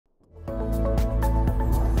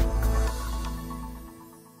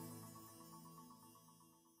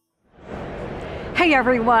Hey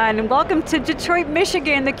everyone, welcome to Detroit,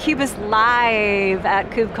 Michigan. theCUBE is live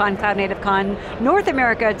at KubeCon CloudNativeCon North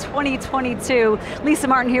America 2022. Lisa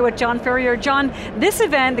Martin here with John Furrier. John, this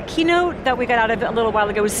event, the keynote that we got out of it a little while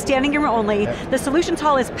ago was standing room only. The Solutions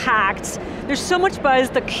Hall is packed. There's so much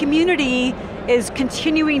buzz. The community is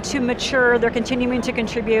continuing to mature. They're continuing to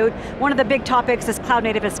contribute. One of the big topics is cloud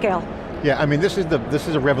native at scale. Yeah, I mean this is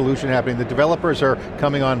a revolution happening. The developers are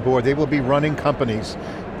coming on board. They will be running companies.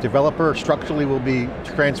 Developer structurally will be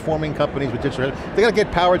transforming companies with digital. They got to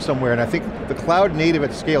get powered somewhere, and I think the cloud native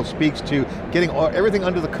at scale speaks to getting everything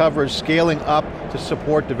under the covers, scaling up to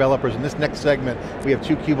support developers. In this next segment, we have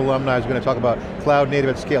two CUBE alumni who's going to talk about cloud native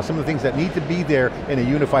at scale, some of the things that need to be there in a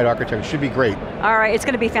unified architecture. Should be great. All right, it's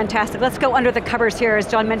going to be fantastic. Let's go under the covers here. As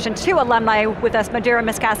John mentioned, two alumni with us. Madhura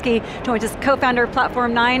Maskasky joins us, co-founder of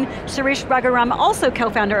Platform 9. Sirish Raghuram, also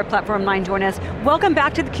co-founder of Platform 9, join us. Welcome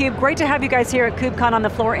back to theCUBE. Great to have you guys here at KubeCon on the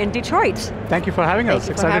floor in Detroit. Thank you for having us,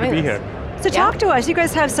 excited to be here. So talk to us, you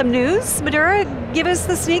guys have some news. Madhura, give us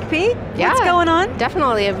the sneak peek. What's going on?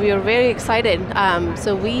 Definitely, we are very excited.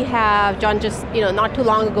 So we have, John just, not too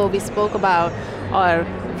long ago we spoke about our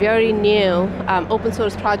very new open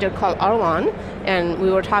source project called Arlon, and we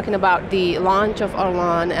were talking about the launch of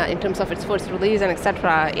Arlon in terms of its first release and et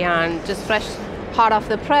cetera, and just fresh, hot off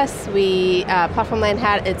the press, Platform 9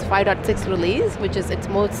 had its 5.6 release, which is its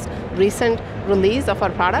most recent release of our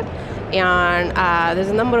product. And there's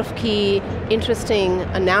a number of key, interesting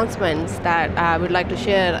announcements that we'd like to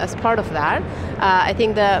share as part of that. I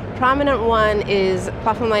think the prominent one is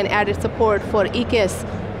Platform 9 added support for EKS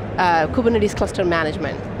Kubernetes cluster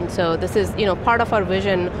management. And so this is part of our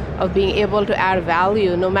vision of being able to add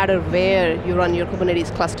value no matter where you run your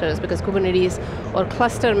Kubernetes clusters, because Kubernetes or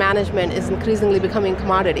cluster management is increasingly becoming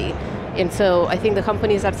commodity. And so I think the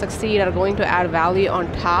companies that succeed are going to add value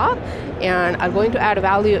on top and are going to add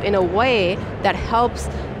value in a way that helps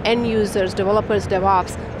end users, developers,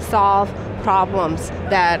 DevOps solve problems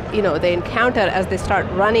that they encounter as they start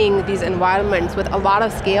running these environments with a lot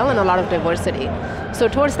of scale and a lot of diversity. So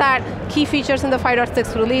towards that, key features in the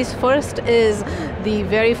 5.6 release, first is the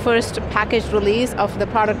very first packaged release of the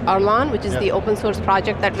product Arlon, which is the open source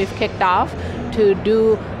project that we've kicked off to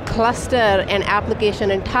do cluster and application,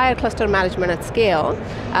 entire cluster management at scale.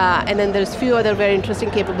 And then there's a few other very interesting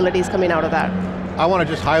capabilities coming out of that. I want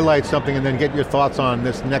to just highlight something and then get your thoughts on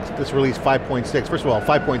this release 5.6. First of all,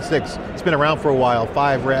 5.6, it's been around for a while,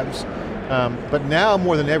 5 reps. But now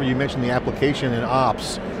more than ever, you mentioned the application and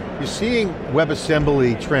ops. You're seeing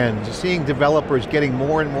WebAssembly trends, you're seeing developers getting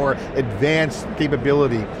more and more advanced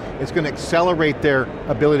capability. It's going to accelerate their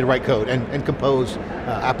ability to write code and compose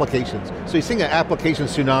applications. So you're seeing an application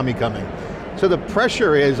tsunami coming. So the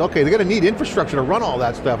pressure is, okay, they're going to need infrastructure to run all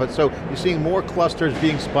that stuff. And so you're seeing more clusters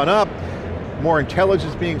being spun up, more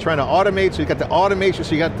intelligence being trying to automate, so you got the automation,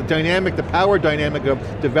 so you got the power dynamic of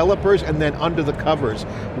developers and then under the covers.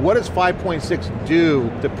 What does 5.6 do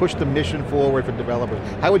to push the mission forward for developers?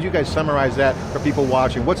 How would you guys summarize that for people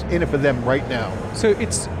watching? What's in it for them right now? So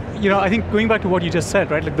it's, I think going back to what you just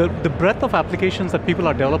said, right? Like the breadth of applications that people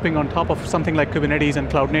are developing on top of something like Kubernetes and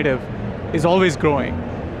cloud native is always growing.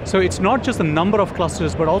 So it's not just the number of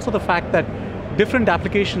clusters, but also the fact that different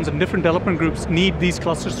applications and different development groups need these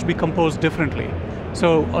clusters to be composed differently.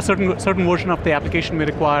 So a certain version of the application may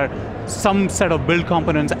require some set of build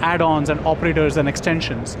components, add-ons, and operators and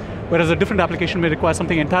extensions, whereas a different application may require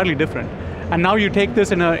something entirely different. And now you take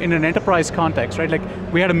this in an enterprise context, right? Like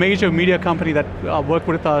we had a major media company that worked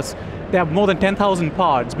with us. They have more than 10,000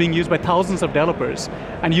 pods being used by thousands of developers.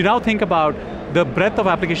 And you now think about the breadth of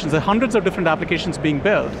applications, the hundreds of different applications being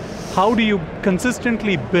built. How do you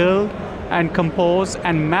consistently build and compose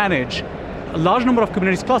and manage a large number of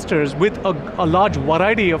Kubernetes clusters with a large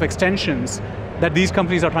variety of extensions that these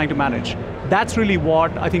companies are trying to manage? That's really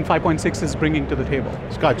what I think 5.6 is bringing to the table.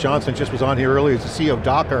 Scott Johnson just was on here earlier as the CEO of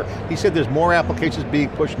Docker. He said there's more applications being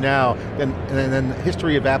pushed now than the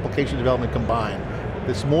history of application development combined.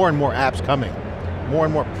 There's more and more apps coming, more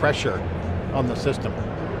and more pressure on the system.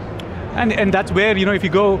 And that's where, if you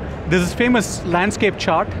go, there's this famous landscape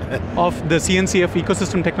chart of the CNCF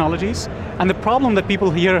ecosystem technologies, and the problem that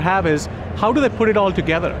people here have is, how do they put it all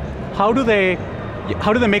together? How do they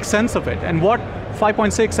make sense of it? And what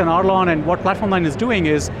 5.6 and Arlon and what Platform 9 is doing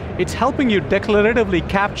is, it's helping you declaratively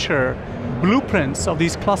capture blueprints of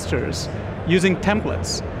these clusters using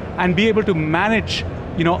templates, and be able to manage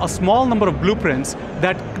a small number of blueprints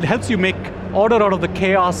that helps you make order out of the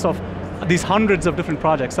chaos of these hundreds of different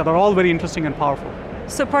projects that are all very interesting and powerful.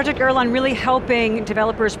 So Project Arlon really helping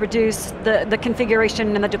developers reduce the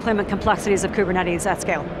configuration and the deployment complexities of Kubernetes at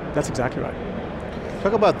scale. That's exactly right.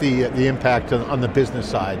 Talk about the impact on the business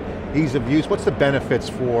side. ease of use? What's the benefits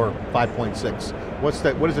for 5.6?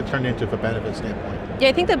 What does it turn into from a benefit standpoint? Yeah,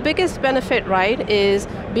 I think the biggest benefit, right, is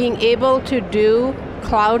being able to do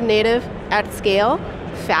cloud native at scale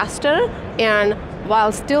faster, and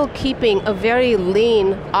while still keeping a very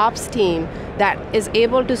lean ops team that is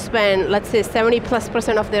able to spend, let's say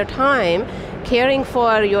 70+% of their time caring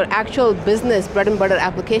for your actual business bread and butter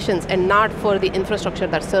applications and not for the infrastructure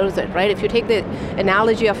that serves it, right? If you take the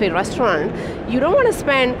analogy of a restaurant, you don't want to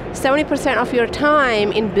spend 70% of your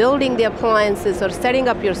time in building the appliances or setting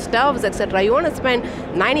up your stoves, etc. You want to spend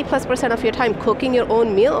 90+% of your time cooking your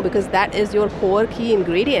own meal because that is your core key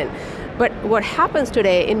ingredient. But what happens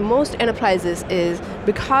today in most enterprises is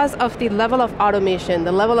because of the level of automation,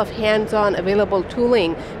 the level of hands-on available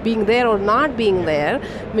tooling, being there or not being there,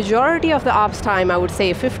 majority of the ops time, I would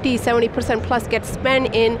say 50, 70% plus gets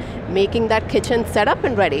spent in making that kitchen set up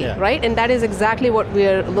and ready, right? And that is exactly what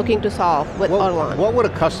we're looking to solve with Orlan. What would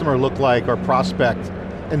a customer look like or prospect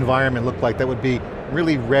environment look like that would be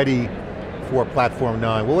really ready for Platform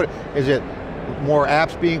 9? Is it more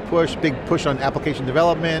apps being pushed, big push on application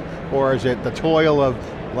development, or is it the toil of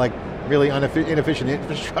like really inefficient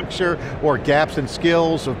infrastructure, or gaps in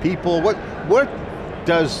skills of people? What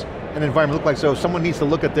does an environment look like? So if someone needs to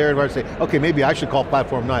look at their environment and say, okay, maybe I should call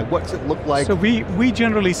Platform 9. What's it look like? So we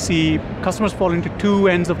generally see customers fall into two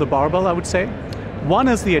ends of the barbell, I would say. One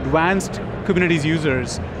is the advanced Kubernetes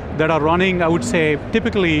users that are running, I would say,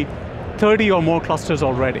 typically 30 or more clusters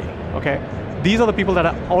already, okay? These are the people that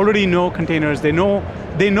already know containers. They know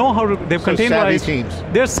how to, they've containerized. Savvy teams.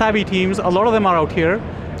 They're savvy teams. A lot of them are out here.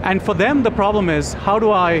 And for them, the problem is, how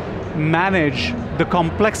do I manage the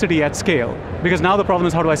complexity at scale? Because now the problem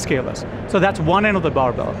is, how do I scale this? So that's one end of the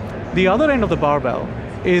barbell. The other end of the barbell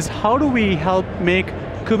is, how do we help make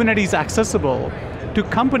Kubernetes accessible to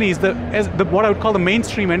companies, what I would call the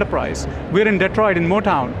mainstream enterprise. We're in Detroit, in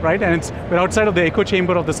Motown, right? And we're outside of the echo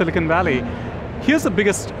chamber of the Silicon Valley. Here's the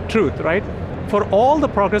biggest truth, right? For all the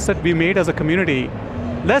progress that we made as a community,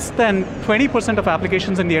 less than 20% of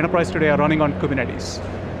applications in the enterprise today are running on Kubernetes.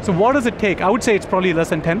 So what does it take? I would say it's probably less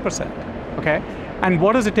than 10%, okay? And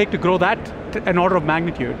what does it take to grow that an order of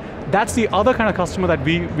magnitude? That's the other kind of customer that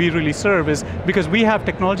we really serve, is because we have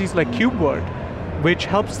technologies like KubeWord, which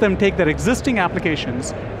helps them take their existing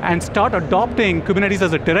applications and start adopting Kubernetes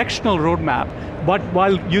as a directional roadmap, but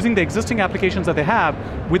while using the existing applications that they have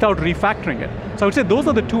without refactoring it. So I would say those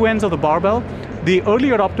are the two ends of the barbell. The early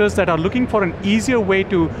adopters that are looking for an easier way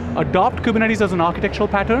to adopt Kubernetes as an architectural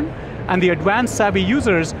pattern, and the advanced savvy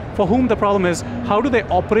users for whom the problem is, how do they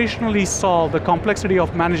operationally solve the complexity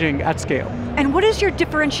of managing at scale? And what is your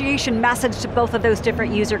differentiation message to both of those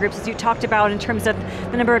different user groups, as you talked about in terms of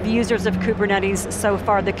the number of users of Kubernetes so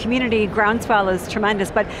far? The community groundswell is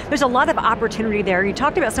tremendous, but there's a lot of opportunity there. You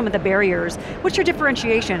talked about some of the barriers. What's your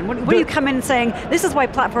differentiation? What do you come in saying, this is why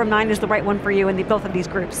Platform 9 is the right one for you in both of these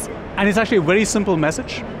groups? And it's actually a very simple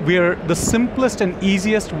message. We're the simplest and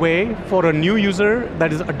easiest way for a new user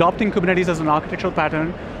that is adopting Kubernetes as an architectural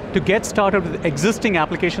pattern to get started with existing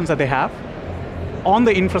applications that they have on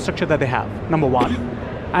the infrastructure that they have, number one.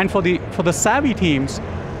 And for the savvy teams,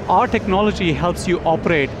 our technology helps you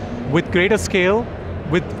operate with greater scale,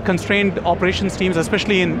 with constrained operations teams,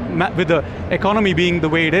 especially with the economy being the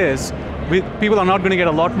way it is. People are not going to get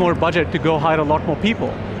a lot more budget to go hire a lot more people,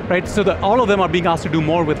 right? So all of them are being asked to do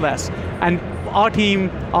more with less. And our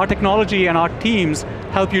team, our technology, and our teams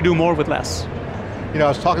help you do more with less. You know, I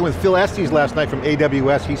was talking with Phil Estes last night from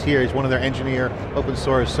AWS. He's here, he's one of their engineer, open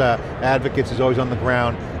source advocates. He's always on the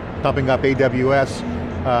ground, pumping up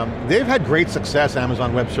AWS. They've had great success,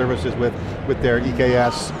 Amazon Web Services, with their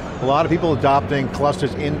EKS. A lot of people adopting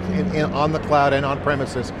clusters on the cloud and on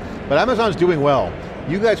premises, but Amazon's doing well.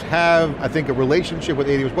 You guys have, I think, a relationship with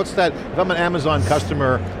AWS. What's that, if I'm an Amazon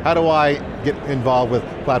customer, how do I get involved with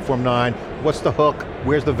Platform 9? What's the hook?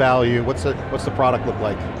 Where's the value? What's the product look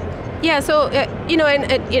like? Yeah, so you know,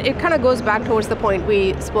 and it kind of goes back towards the point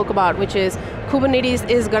we spoke about, which is Kubernetes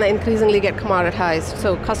is going to increasingly get commoditized.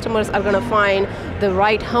 So customers are going to find the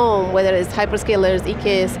right home, whether it's hyperscalers,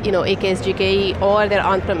 EKS, AKS, GKE, or their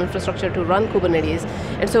on-prem infrastructure to run Kubernetes.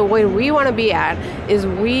 And so where we want to be at is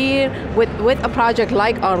with a project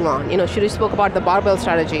like Orlan, Sirish spoke about the barbell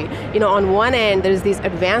strategy. On one end, there's these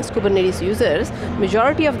advanced Kubernetes users.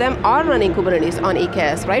 Majority of them are running Kubernetes on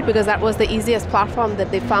EKS, right? Because that was the easiest platform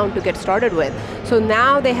that they found to get started with. So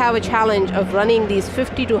now they have a challenge of running these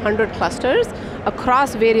 50 to 100 clusters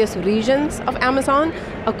across various regions of Amazon,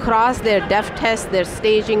 across their dev test, their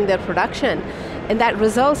staging, their production. and that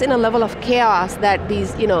results in a level of chaos that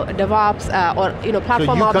these DevOps or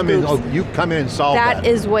platform so ops groups. you come in and solve that. That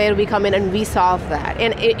is where we come in and we solve that.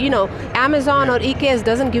 And Amazon or EKS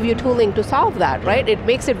doesn't give you tooling to solve that, right? It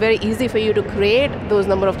makes it very easy for you to create those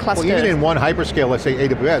number of clusters. Well, even in one hyperscale, let's say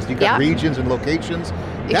AWS, you've got regions and locations.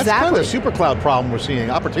 That's kind of the super cloud problem we're seeing.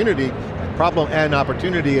 Problem and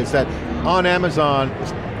opportunity is that on Amazon,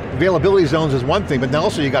 availability zones is one thing, but now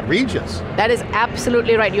also you got regions. That is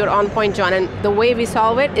absolutely right, you're on point, John, and the way we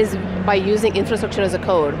solve it is by using infrastructure as a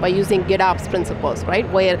code, by using GitOps principles, right?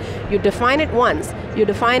 Where you define it once, you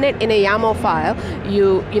define it in a YAML file,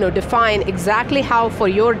 you define exactly how for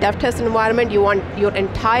your dev test environment you want your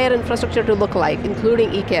entire infrastructure to look like, including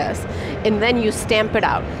EKS, and then you stamp it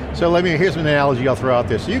out. So here's an analogy I'll throw out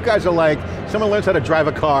there. So you guys are like, someone learns how to drive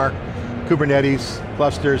a car, Kubernetes,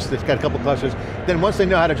 clusters, they've got a couple clusters, then once they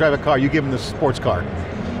know how to drive a car, you give them the sports car.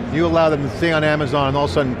 You allow them to stay on Amazon and all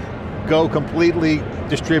of a sudden go completely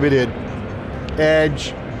distributed,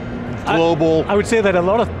 edge, global. I would say that a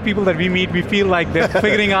lot of people that we meet, we feel like they're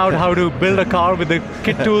figuring out how to build a car with the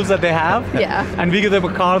kit tools that they have, and we give them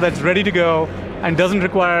a car that's ready to go, and doesn't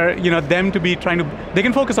require them to be they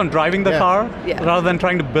can focus on driving the car rather than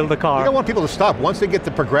trying to build the car. You don't want people to stop. Once they get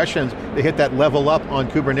the progressions, they hit that level up on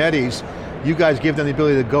Kubernetes, you guys give them the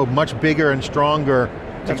ability to go much bigger and stronger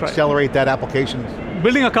to accelerate that application.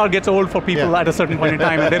 Building a car gets old for people at a certain point in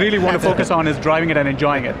time, and they really want to focus on is driving it and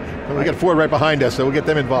enjoying it. And we got Ford right behind us, so we'll get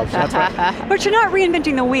them involved. That's right. But you're not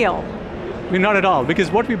reinventing the wheel. Not at all, because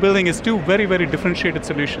what we're building is two very, very differentiated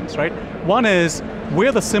solutions, right? One is,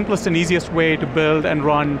 we're the simplest and easiest way to build and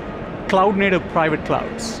run cloud-native private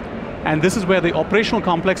clouds. And this is where the operational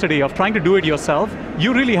complexity of trying to do it yourself,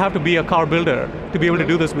 you really have to be a car builder to be able to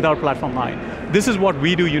do this without platform line. This is what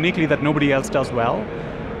we do uniquely that nobody else does well.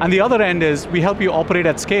 And the other end is, we help you operate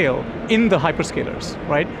at scale in the hyperscalers,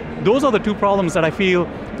 right? Those are the two problems that I feel,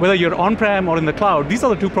 whether you're on-prem or in the cloud, these are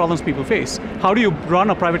the two problems people face. How do you run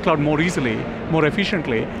a private cloud more easily, more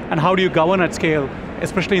efficiently, and how do you govern at scale,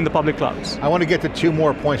 especially in the public clouds? I want to get to two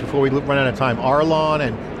more points before we run out of time. Arlon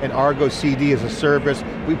and Argo CD as a service.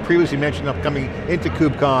 We previously mentioned them coming into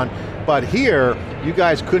KubeCon, but here, you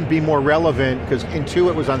guys couldn't be more relevant because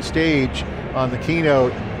Intuit was on stage on the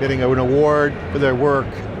keynote, getting an award for their work.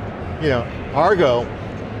 Argo,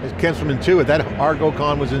 it comes from Intuit. That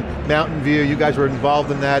ArgoCon was in Mountain View. You guys were involved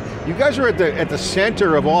in that. You guys are at the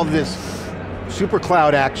center of all this super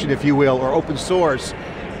cloud action, if you will, or open source.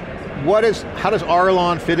 How does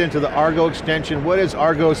Arlon fit into the Argo extension? What is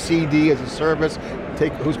Argo CD as a service?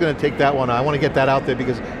 Who's going to take that one? I want to get that out there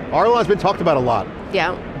because Arlon's been talked about a lot.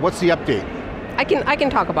 Yeah. What's the update? I can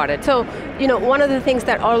talk about it. So, one of the things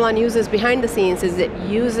that Arlon uses behind the scenes is it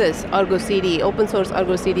uses Argo CD, open source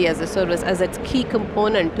Argo CD as a service, as its key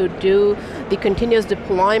component to do the continuous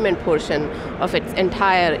deployment portion of its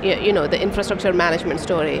entire, the infrastructure management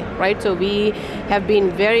story, right? So we have been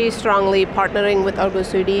very strongly partnering with Argo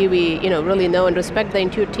CD. We, really know and respect the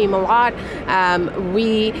Intuit team a lot.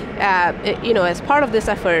 As part of this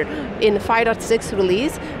effort, in 5.6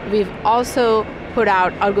 release, we've also put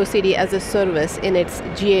out Argo CD as a service in its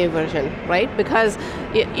GA version, right? Because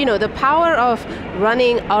the power of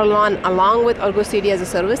running Arlon along with Argo CD as a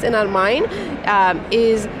service in our mind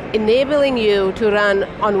is enabling you to run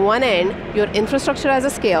on one end your infrastructure as a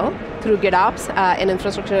scale through GitOps and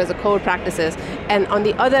infrastructure as a code practices, and on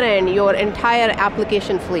the other end your entire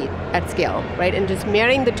application fleet at scale, right? And just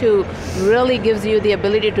marrying the two really gives you the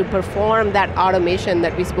ability to perform that automation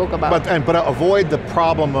that we spoke about. But avoid the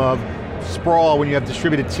problem of sprawl when you have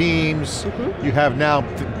distributed teams, you have now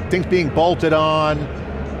things being bolted on,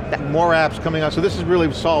 more apps coming out, so this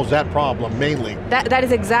really solves that problem, mainly. That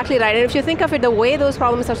is exactly right, and if you think of it, the way those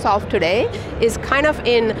problems are solved today is kind of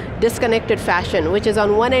in disconnected fashion, which is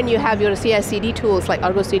on one end you have your CI/CD tools, like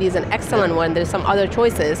Argo CD is an excellent one, there's some other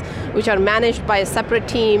choices, which are managed by a separate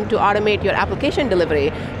team to automate your application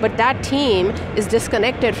delivery, but that team is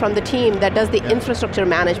disconnected from the team that does the infrastructure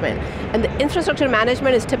management. And the infrastructure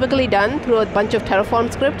management is typically done through a bunch of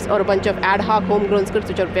Terraform scripts or a bunch of ad hoc homegrown scripts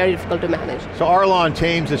which are very difficult to manage. So Arlon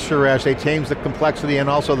tames this, Suresh, they tames the complexity and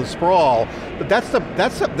also the sprawl, but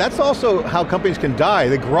that's also how companies can die.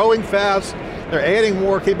 They're growing fast, they're adding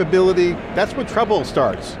more capability, that's where trouble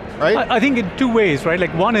starts, right? I think in two ways, right?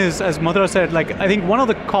 Like one is, as Madhura said, I think one of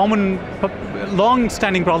the common,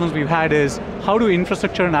 long-standing problems we've had is how do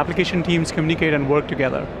infrastructure and application teams communicate and work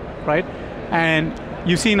together, right? And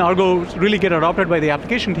you've seen Argo really get adopted by the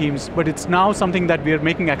application teams, but it's now something that we are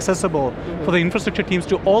making accessible for the infrastructure teams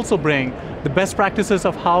to also bring the best practices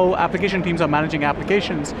of how application teams are managing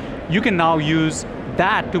applications. You can now use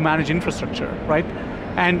that to manage infrastructure, right?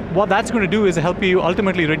 And what that's going to do is help you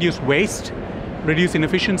ultimately reduce waste, reduce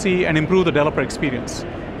inefficiency, and improve the developer experience.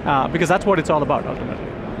 Because that's what it's all about, ultimately.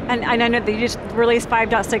 And I know that you just released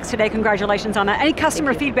 5.6 today, congratulations on that. Any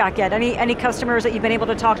customer feedback yet? Any customers that you've been able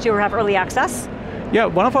to talk to or have early access? Yeah,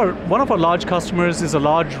 one of our large customers is a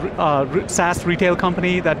large SaaS retail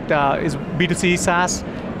company that is B2C SaaS,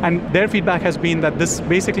 and their feedback has been that this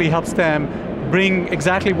basically helps them bring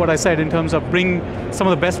exactly what I said in terms of bring some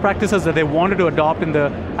of the best practices that they wanted to adopt in the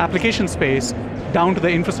application space down to the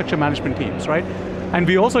infrastructure management teams, right? And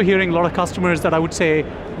we're also hearing a lot of customers that I would say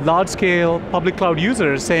large scale public cloud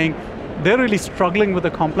users saying they're really struggling with the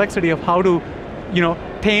complexity of how to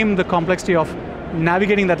tame the complexity of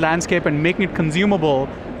navigating that landscape and making it consumable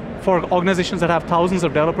for organizations that have thousands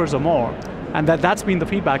of developers or more. And that's been the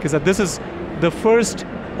feedback, is that this is the first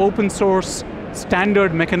open source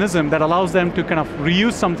standard mechanism that allows them to kind of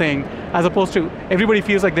reuse something, as opposed to everybody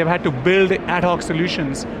feels like they've had to build ad hoc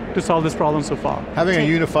solutions to solve this problem so far. Having a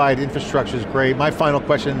unified infrastructure is great. My final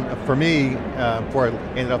question for me, before I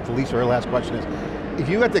hand it up to Lisa, her last question is, if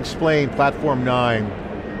you had to explain Platform 9,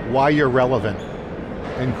 why you're relevant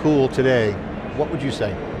and cool today, what would you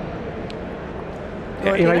say?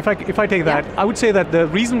 If I take that, I would say that the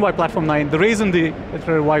reason why Platform 9, the reason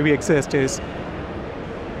why we exist is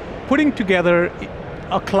putting together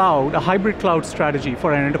a cloud, a hybrid cloud strategy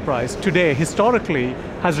for an enterprise today, historically,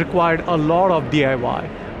 has required a lot of DIY,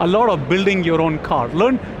 a lot of building your own car.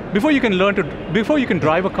 Before you can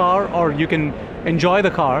drive a car or you can enjoy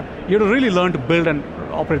the car, you have to really learn to build and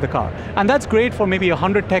operate the car. And that's great for maybe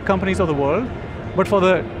 100 tech companies of the world, but for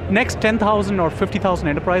the next 10,000 or 50,000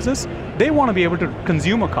 enterprises, they want to be able to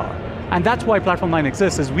consume a car. And that's why Platform 9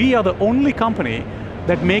 exists, is we are the only company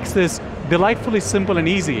that makes this delightfully simple and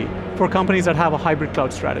easy for companies that have a hybrid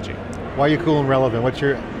cloud strategy. Why are you cool and relevant?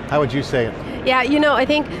 How would you say it? Yeah, I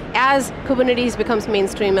think as Kubernetes becomes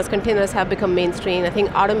mainstream, as containers have become mainstream, I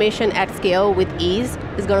think automation at scale with ease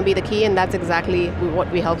is going to be the key, and that's exactly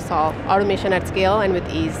what we help solve. Automation at scale and with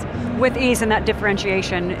ease. With ease and that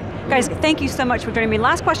differentiation. Guys, thank you so much for joining me.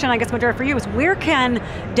 Last question, I guess, Madhura, for you is where can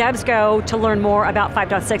devs go to learn more about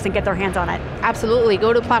 5.6 and get their hands on it? Absolutely,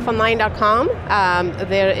 go to platform9.com.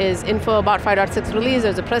 There is info about 5.6 release,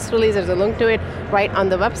 there's a press release, there's a link to it right on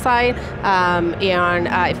the website. And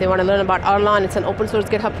if they want to learn about Arlon, it's an open source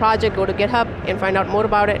GitHub project, go to GitHub and find out more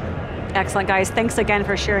about it. Excellent, guys. Thanks again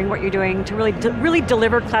for sharing what you're doing to really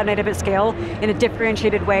deliver cloud native at scale in a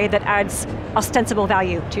differentiated way that adds ostensible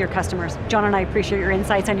value to your customers. John and I appreciate your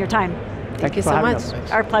insights and your time. Thank you so much.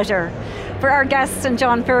 Our pleasure. For our guests and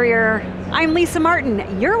John Furrier, I'm Lisa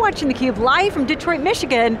Martin. You're watching theCUBE live from Detroit,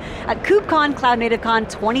 Michigan at KubeCon CloudNativeCon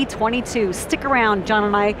 2022. Stick around, John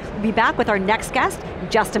and I will be back with our next guest in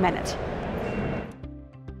just a minute.